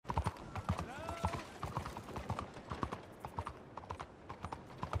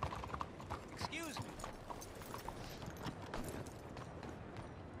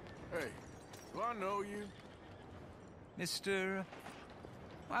I know you. Mr.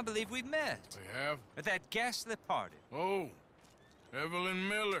 I believe we've met. We have? At that ghastly party. Oh, Evelyn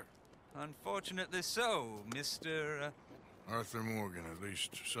Miller. Unfortunately so, Mr. Arthur Morgan, at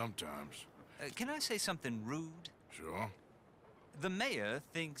least sometimes. Can I say something rude? Sure. The mayor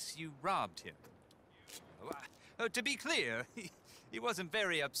thinks you robbed him. To be clear, he wasn't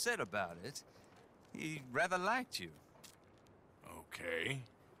very upset about it. He rather liked you. Okay.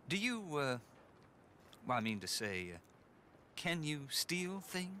 Do you, well, I mean to say, can you steal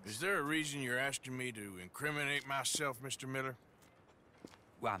things? Is there a reason you're asking me to incriminate myself, Mr. Miller?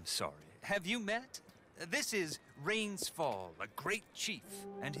 Well, I'm sorry. Have you met? This is Rains Fall, a great chief,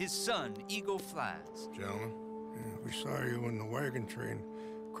 and his son, Eagle Flies. Gentlemen? Yeah, we saw you in the wagon train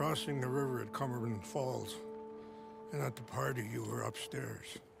crossing the river at Cumberland Falls. And at the party, you were upstairs.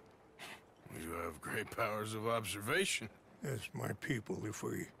 You have great powers of observation. Yes, my people, if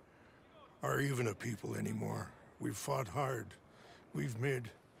we are even a people anymore. We've fought hard. We've made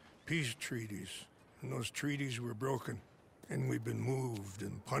peace treaties, and those treaties were broken. And we've been moved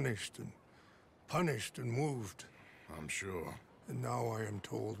and punished and moved. I'm sure. And now I am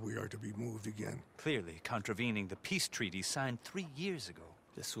told we are to be moved again. Clearly contravening the peace treaty signed 3 years ago.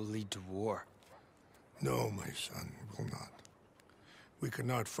 This will lead to war. No, my son, it will not. We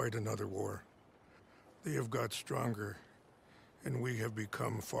cannot fight another war. They have got stronger, and we have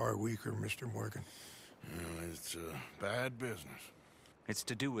become far weaker, Mr. Morgan. Well, it's bad business. It's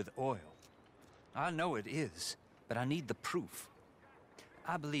to do with oil. I know it is, but I need the proof.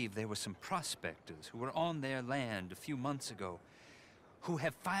 I believe there were some prospectors who were on their land a few months ago who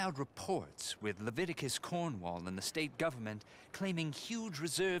have filed reports with Leviticus Cornwall and the state government claiming huge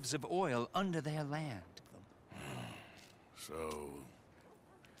reserves of oil under their land. So,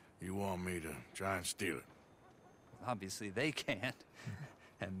 you want me to try and steal it? Obviously they can't.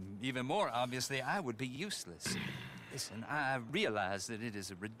 And even more obviously, I would be useless. Listen, I realize that it is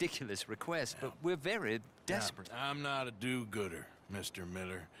a ridiculous request, but we're very desperate. Now, I'm not a do-gooder, Mr.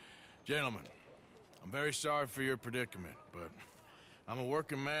 Miller. Gentlemen, I'm very sorry for your predicament, but I'm a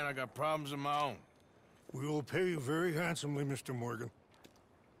working man. I got problems of my own. We will pay you very handsomely, Mr. Morgan.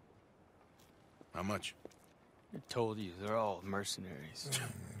 How much? I told you, they're all mercenaries.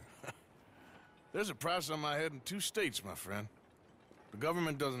 There's a price on my head in 2 states, my friend. The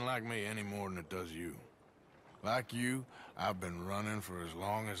government doesn't like me any more than it does you. Like you, I've been running for as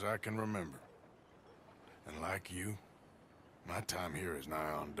long as I can remember. And like you, my time here is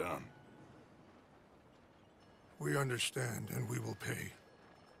nigh undone. We understand, and we will pay.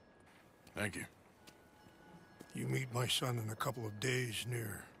 Thank you. You meet my son in a couple of days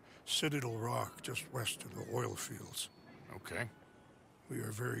near Citadel Rock, just west of the oil fields. Okay. We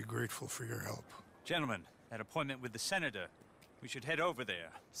are very grateful for your help. Gentlemen, that appointment with the senator. We should head over there.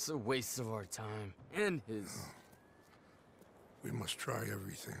 It's a waste of our time. And his. We must try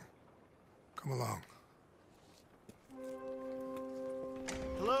everything. Come along.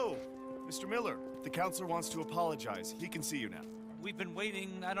 Hello, Mr. Miller. The counselor wants to apologize. He can see you now. We've been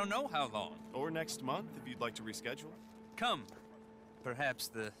waiting I don't know how long. Or next month, if you'd like to reschedule. Come. Perhaps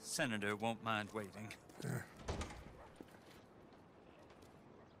the senator won't mind waiting. Yeah.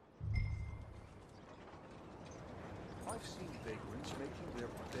 I've seen vagrants making their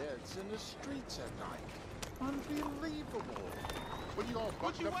beds in the streets at night. Unbelievable. What are you all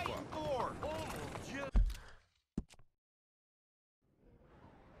buttoned up for?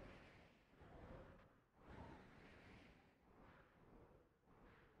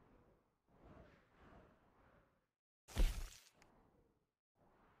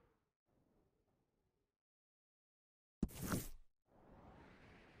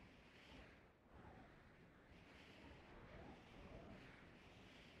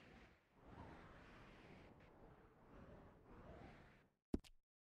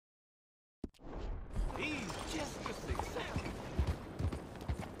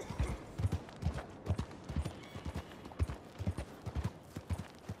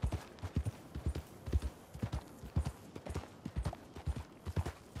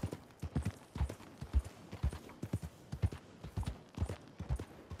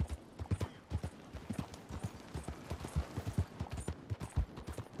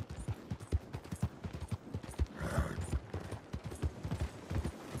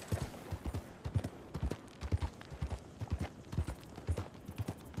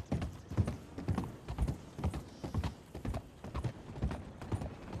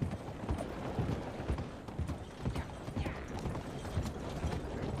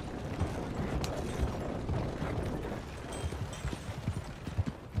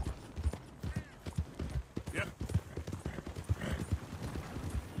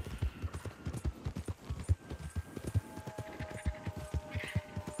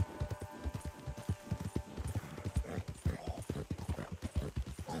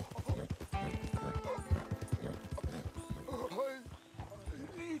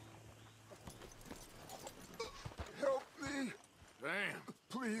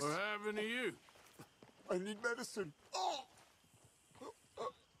 please. What happened to you? I need medicine. Oh!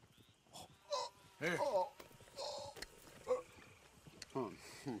 Here.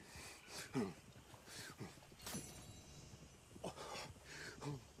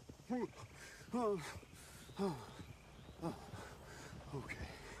 Okay.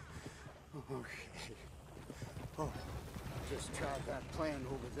 Oh, just tried that plan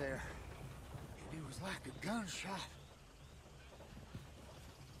over there. And it was like a gunshot.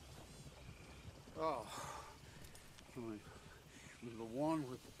 Oh. The one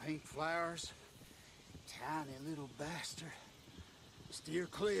with the pink flowers. Tiny little bastard. Steer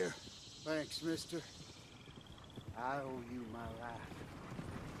clear. Thanks, mister. I owe you my life.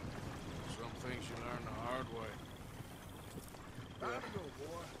 Some things you learn the hard way. Time to go,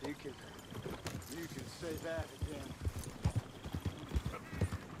 boy. You can say that again.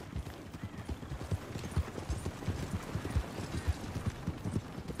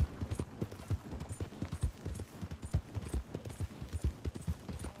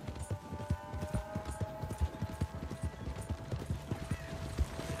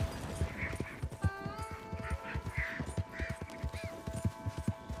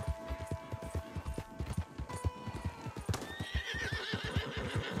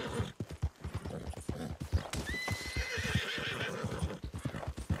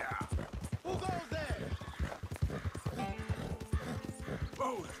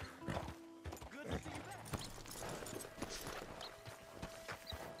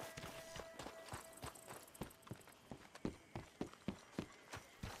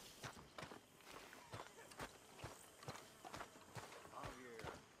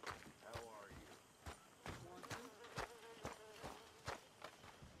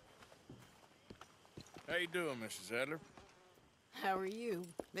 How you doing, Mrs. Adler? How are you?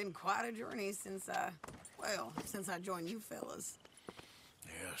 Been quite a journey since I joined you fellas.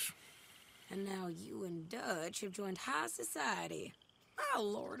 Yes. And now you and Dutch have joined high society. My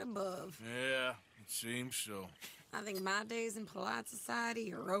lord above. Yeah, it seems so. I think my days in polite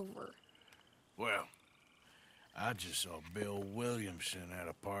society are over. Well, I just saw Bill Williamson at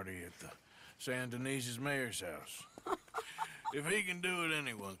a party at the San Denise's mayor's house. If he can do it,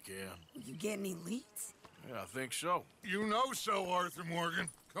 anyone can. You get any leads? Yeah, I think so. You know so, Arthur Morgan.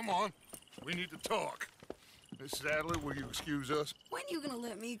 Come on. We need to talk. Mrs. Adler, will you excuse us? When you gonna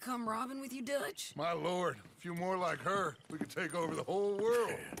let me come robbing with you, Dutch? My lord, a few more like her, we could take over the whole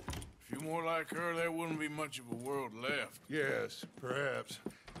world. Yeah. A few more like her, there wouldn't be much of a world left. Yes, perhaps.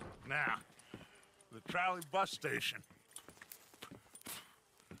 Now, the trolley bus station.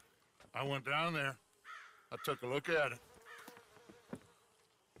 I went down there. I took a look at it.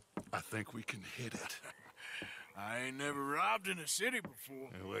 I think we can hit it. I ain't never robbed in a city before.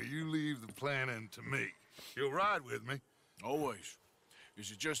 Well, you leave the planning to me. You'll ride with me. Always.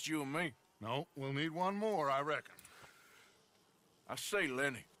 Is it just you and me? No, we'll need one more, I reckon. I say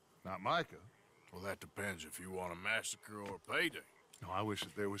Lenny. Not Micah. Well, that depends if you want a massacre or a payday. No, I wish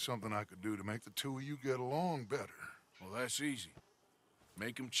that there was something I could do to make the two of you get along better. Well, that's easy.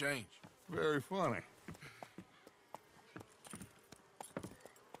 Make him change. Very funny.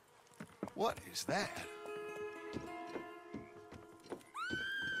 What is that?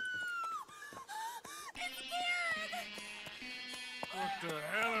 What the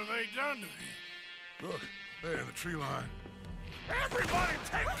hell have they done to him? Look, there in the tree line. Everybody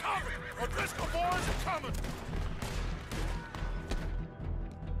take cover! O'Driscoll boys are coming!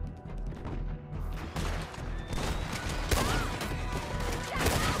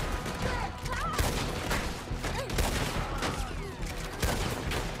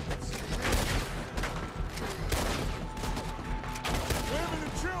 Women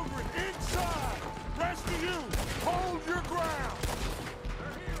and children inside! Rest of you, hold your ground!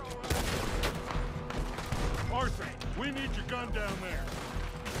 Arthur, we need your gun down there.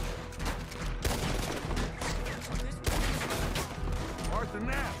 Arthur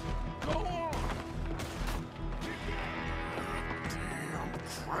Knapp, go on! Damn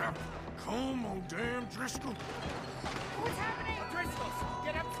crap. Come on, damn Driscoll. What's happening? Driscoll,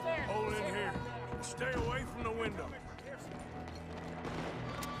 get upstairs. Hold in here. Stay away from the window.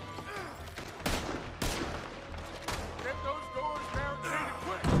 Get those doors barricaded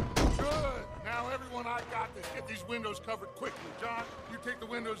quick! Good! Now everyone, I got this. Get these windows covered quickly. John, you take the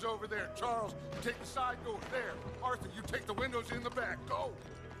windows over there. Charles, you take the side doors there. Arthur, you take the windows in the back. Go!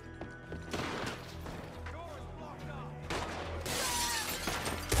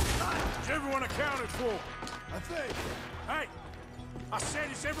 Is everyone accounted for? I think. Hey! I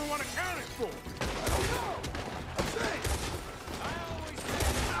said, is everyone accounted for? I don't know. I think. I always said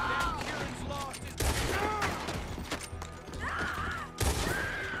that Kieran's lost his...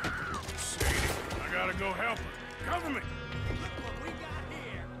 go help her. Government! Look what we got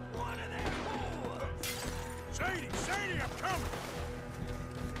here. One of them fools. Sadie, I'm coming!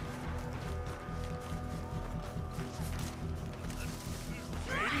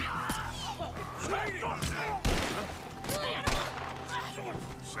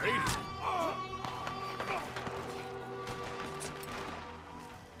 Sadie!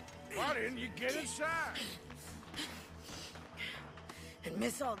 Why didn't you get inside? And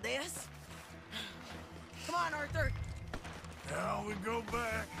miss all this? Come on, Arthur. Now we go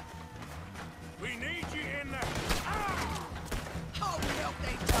back. We need you in there. Oh, no,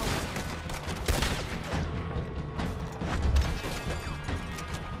 they don't.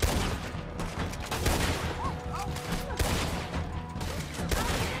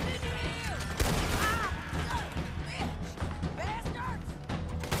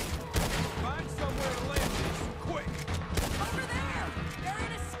 Find somewhere to land this, quick. Over there! They're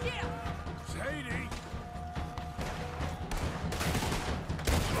in a skiff! Sadie!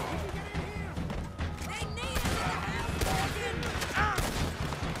 They need us in the house, Morgan!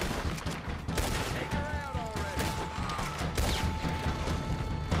 Take her out already.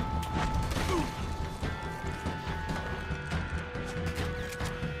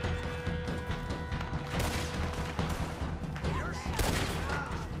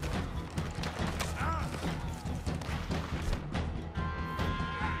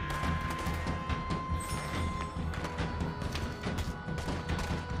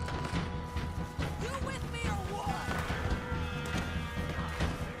 You with me or what?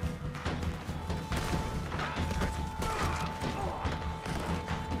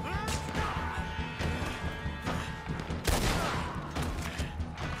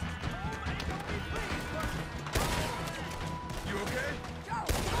 You okay? Joe,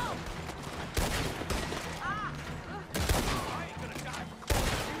 come! I ain't gonna die for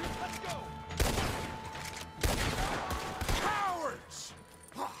calling you. Let's go. Cowards!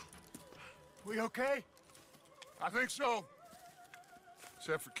 We okay? I think so.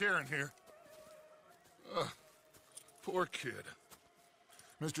 Except for Karen here. Poor kid.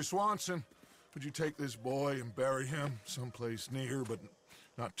 Mr. Swanson, would you take this boy and bury him someplace near, but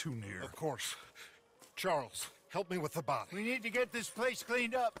not too near? Of course. Charles, help me with the body. We need to get this place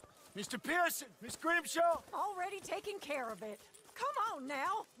cleaned up. Mr. Pearson, Miss Grimshaw. Already taking care of it. Come on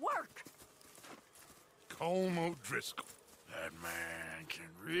now, work. Colm O'Driscoll. That man can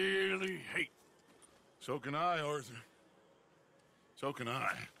really hate. So can I, Arthur. So can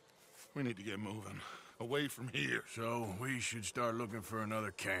I. We need to get moving. Away from here. So we should start looking for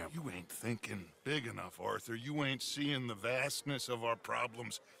another camp. You ain't thinking big enough, Arthur. You ain't seeing the vastness of our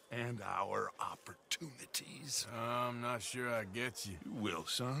problems and our opportunities. I'm not sure I get you. You will,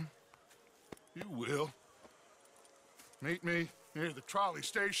 son. You will. Meet me near the trolley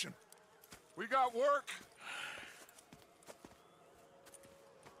station. We got work.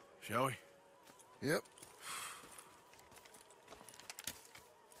 Shall we? Yep.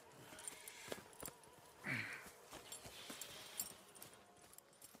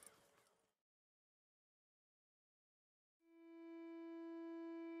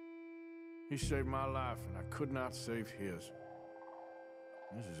 He saved my life, and I could not save his.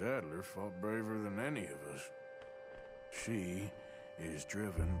 Mrs. Adler fought braver than any of us. She is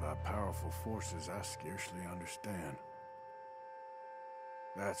driven by powerful forces I scarcely understand.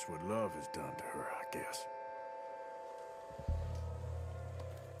 That's what love has done to her, I guess.